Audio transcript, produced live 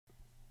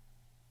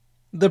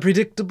The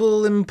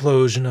Predictable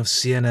Implosion of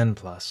CNN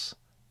Plus.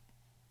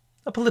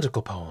 A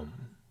political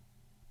poem.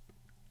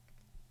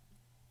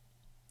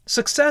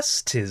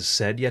 Success, 'tis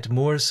said, yet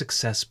more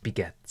success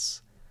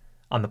begets.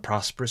 On the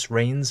prosperous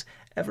reigns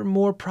ever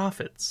more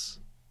profits.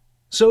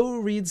 So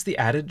reads the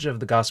adage of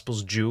the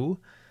Gospel's Jew,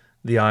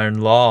 the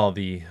iron law,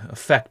 the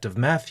effect of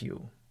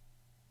Matthew.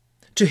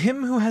 To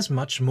him who has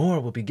much more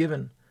will be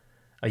given,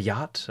 a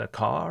yacht, a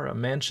car, a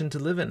mansion to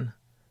live in.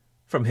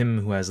 From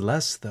him who has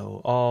less,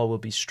 though, all will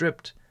be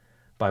stripped,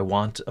 by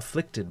want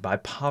afflicted, by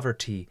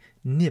poverty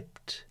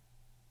nipped.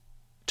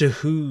 To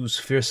whose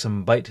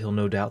fearsome bite he'll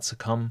no doubt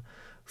succumb,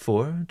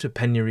 for to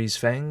penury's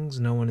fangs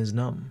no one is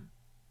numb.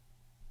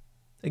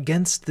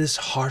 Against this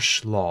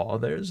harsh law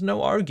there's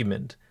no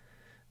argument,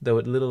 though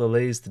it little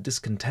allays the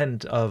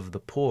discontent of the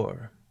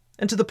poor.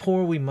 And to the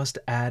poor we must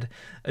add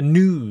a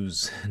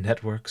news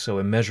network so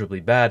immeasurably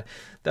bad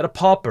that a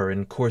pauper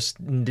in coarse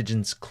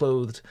indigence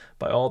clothed,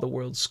 by all the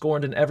world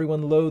scorned and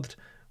everyone loathed,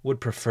 would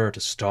prefer to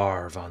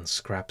starve on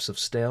scraps of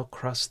stale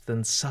crust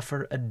than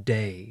suffer a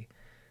day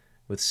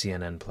with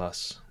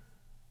CNN+.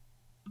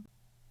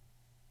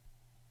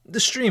 The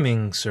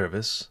streaming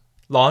service,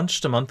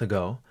 launched a month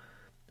ago,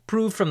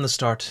 proved from the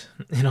start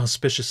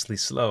inauspiciously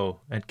slow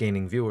at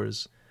gaining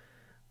viewers.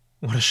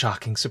 What a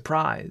shocking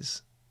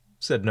surprise,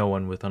 said no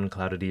one with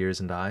unclouded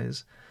ears and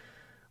eyes.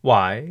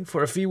 Why,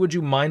 for a fee would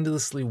you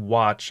mindlessly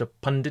watch a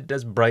pundit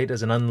as bright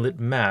as an unlit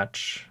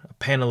match, a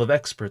panel of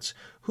experts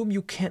whom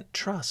you can't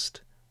trust,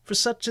 for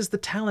such is the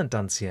talent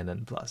on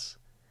CNN+.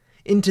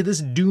 Into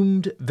this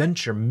doomed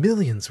venture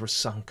millions were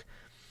sunk,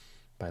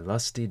 by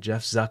lusty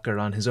Jeff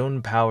Zucker on his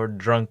own power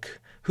drunk,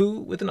 who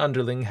with an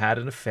underling had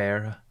an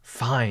affair, a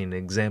fine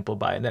example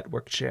by a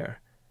network chair,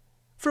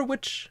 for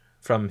which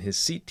from his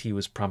seat he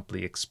was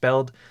promptly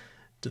expelled,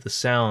 to the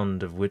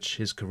sound of which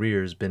his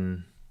career's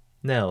been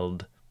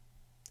knelled.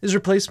 His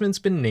replacement's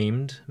been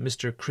named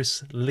Mr.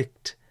 Chris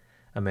Licht,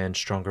 a man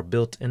stronger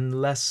built and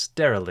less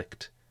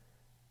derelict.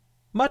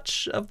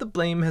 Much of the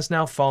blame has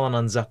now fallen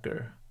on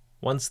Zucker,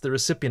 once the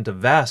recipient of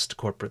vast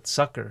corporate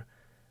succor.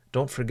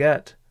 Don't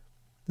forget,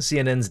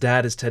 CNN's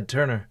dad is Ted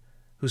Turner,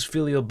 whose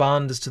filial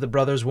bond is to the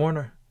brothers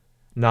Warner.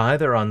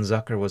 Neither on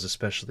Zucker was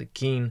especially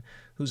keen,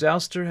 whose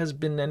ouster has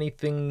been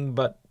anything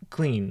but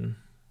clean,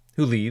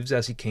 who leaves,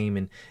 as he came,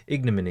 in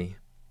ignominy,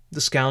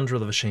 the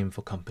scoundrel of a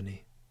shameful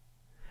company.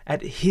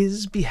 At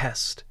his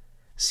behest,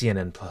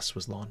 CNN Plus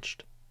was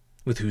launched,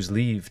 with whose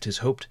leave, 'tis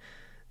hoped,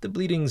 the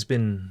bleeding's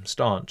been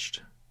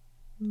staunched.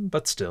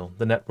 But still,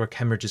 the network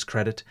hemorrhages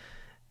credit,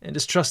 and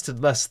is trusted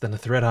less than a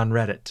thread on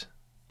Reddit.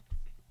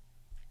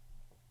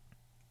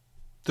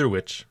 Through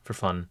which, for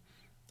fun,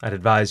 I'd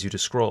advise you to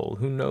scroll.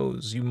 Who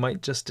knows, you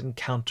might just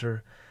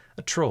encounter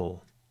a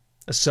troll,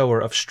 a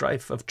sower of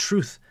strife, of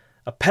truth,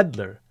 a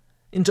peddler,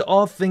 into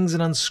all things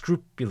an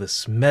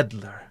unscrupulous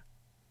meddler.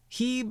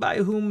 He by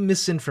whom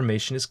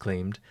misinformation is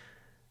claimed.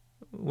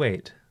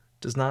 Wait,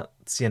 does not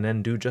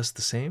CNN do just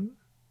the same?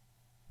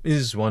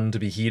 Is one to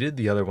be heeded,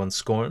 the other one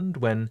scorned,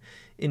 when,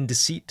 in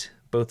deceit,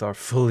 both are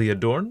fully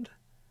adorned?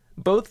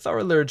 Both are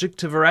allergic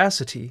to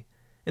veracity,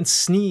 and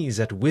sneeze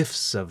at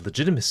whiffs of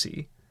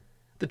legitimacy.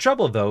 The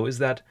trouble, though, is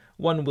that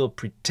one will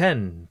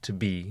pretend to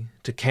be,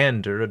 to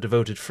candor, a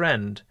devoted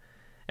friend,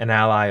 an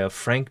ally of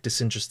frank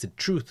disinterested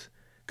truth,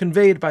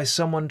 conveyed by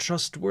someone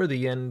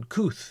trustworthy and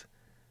couth.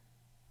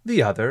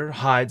 The other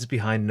hides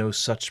behind no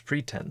such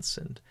pretense,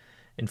 and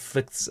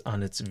inflicts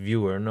on its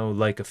viewer no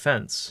like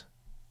offense.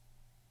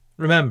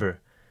 Remember,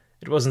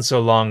 it wasn't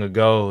so long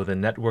ago the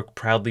network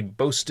proudly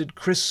boasted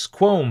Chris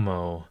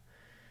Cuomo,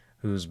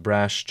 whose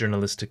brash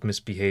journalistic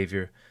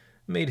misbehavior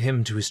made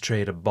him to his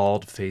trade a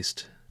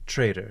bald-faced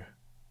traitor.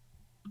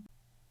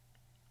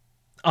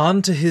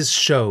 On to his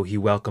show he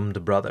welcomed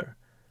a brother,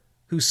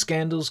 whose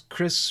scandals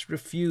Chris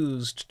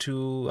refused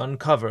to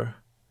uncover,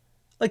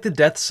 like the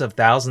deaths of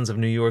thousands of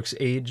New York's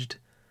aged,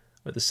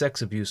 or the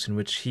sex abuse in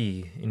which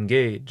he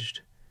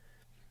engaged.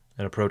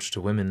 An approach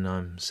to women,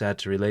 I'm sad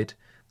to relate,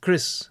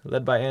 Chris,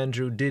 led by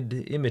Andrew,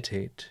 did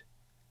imitate.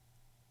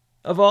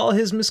 Of all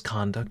his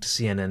misconduct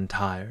CNN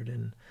tired,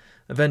 and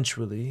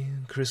eventually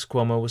Chris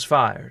Cuomo was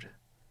fired.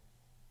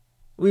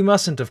 We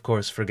mustn't, of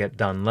course, forget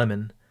Don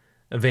Lemon,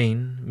 a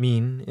vain,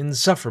 mean,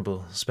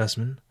 insufferable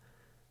specimen,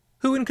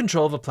 who in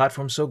control of a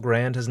platform so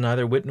grand has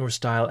neither wit nor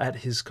style at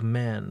his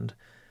command.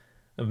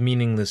 Of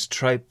meaningless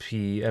tripe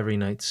he every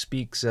night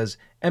speaks, as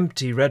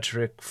empty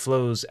rhetoric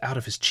flows out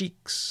of his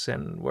cheeks,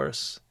 and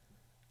worse,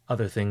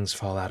 other things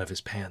fall out of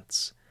his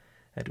pants,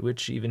 at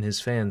which even his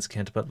fans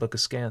can't but look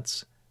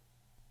askance.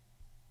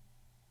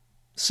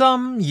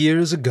 Some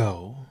years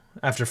ago,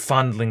 after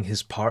fondling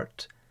his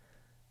part,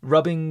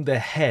 rubbing the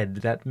head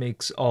that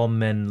makes all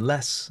men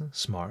less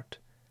smart,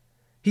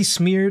 he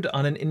smeared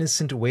on an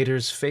innocent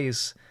waiter's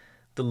face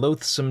the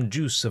loathsome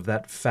juice of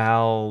that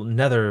foul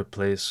nether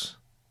place.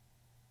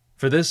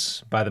 For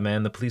this, by the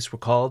man the police were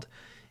called,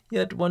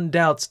 yet one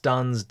doubts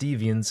Don's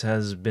deviance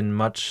has been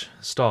much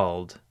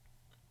stalled.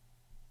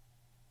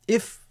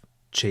 If,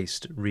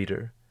 chaste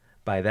reader,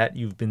 by that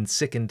you've been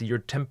sickened, your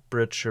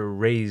temperature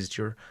raised,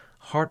 your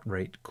heart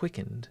rate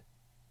quickened,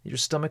 Your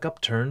stomach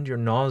upturned, your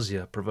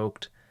nausea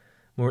provoked.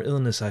 More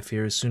illness, I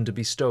fear, is soon to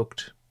be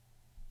stoked.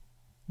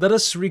 Let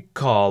us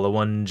recall a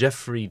one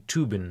Geoffrey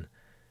Tubin,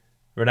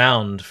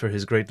 renowned for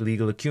his great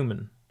legal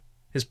acumen,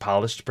 his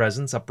polished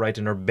presence, upright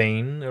and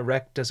urbane,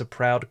 erect as a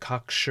proud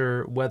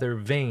cocksure weather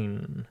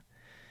vane.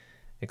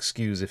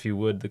 Excuse, if you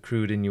would, the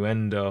crude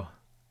innuendo.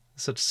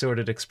 Such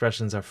sordid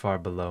expressions are far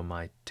below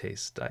my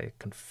taste. I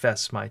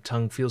confess my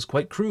tongue feels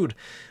quite crude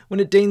when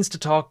it deigns to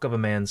talk of a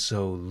man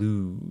so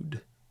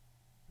lewd.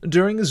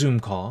 During a Zoom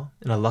call,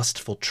 in a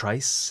lustful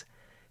trice,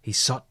 he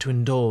sought to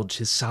indulge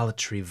his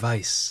solitary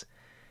vice.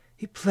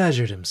 He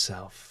pleasured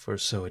himself, or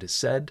so it is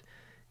said,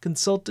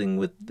 consulting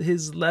with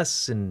his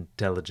less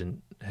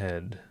intelligent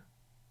head,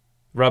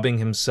 rubbing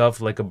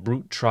himself like a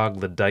brute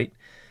troglodyte,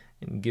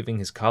 and giving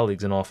his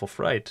colleagues an awful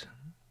fright,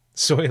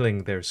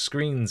 soiling their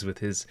screens with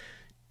his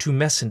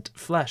tumescent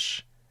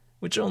flesh,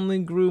 which only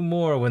grew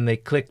more when they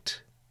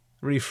clicked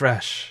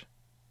refresh.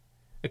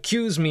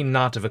 Accuse me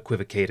not of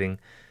equivocating.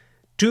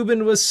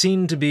 Tubin was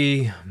seen to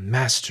be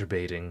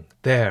masturbating.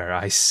 There,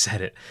 I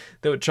said it,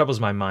 though it troubles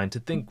my mind to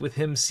think with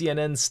him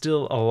CNN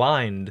still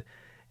aligned.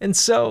 And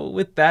so,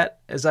 with that,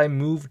 as I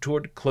move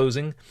toward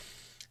closing,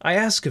 I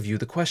ask of you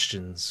the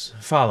questions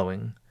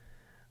following.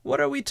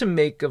 What are we to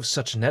make of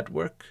such a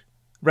network,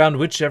 round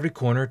which every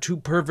corner two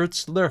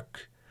perverts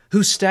lurk,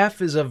 whose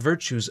staff is of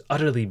virtues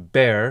utterly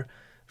bare,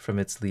 from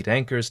its lead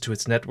anchors to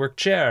its network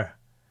chair,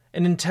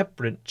 an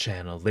intemperate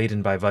channel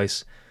laden by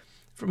vice,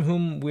 from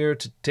whom we're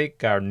to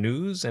take our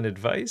news and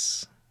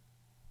advice?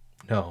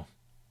 No,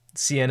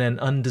 CNN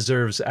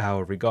undeserves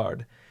our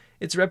regard.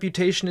 Its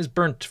reputation is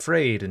burnt,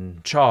 frayed,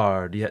 and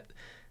charred, yet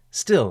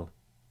still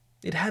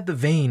it had the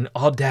vain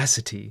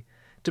audacity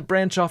to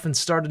branch off and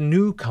start a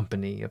new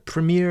company, a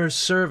premier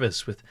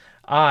service with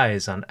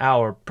eyes on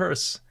our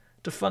purse,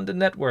 to fund a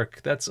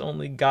network that's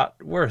only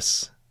got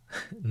worse.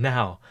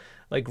 Now,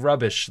 like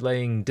rubbish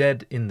laying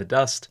dead in the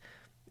dust,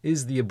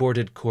 is the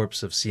aborted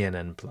corpse of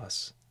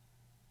CNN+.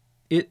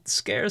 It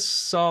scarce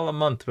saw a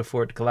month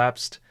before it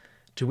collapsed,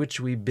 to which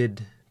we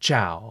bid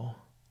ciao.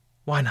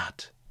 Why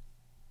not?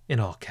 In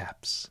all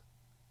caps.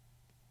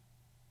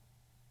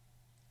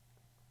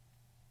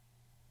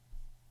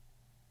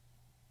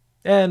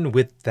 And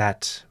with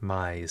that,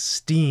 my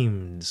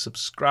esteemed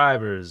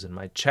subscribers and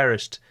my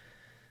cherished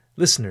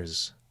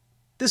listeners,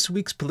 this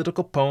week's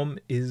political poem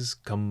is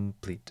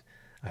complete.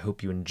 I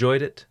hope you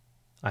enjoyed it.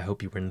 I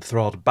hope you were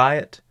enthralled by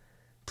it.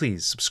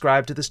 Please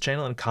subscribe to this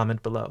channel and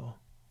comment below.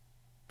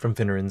 From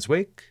Finneran's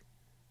Wake,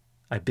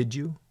 I bid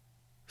you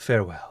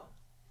farewell.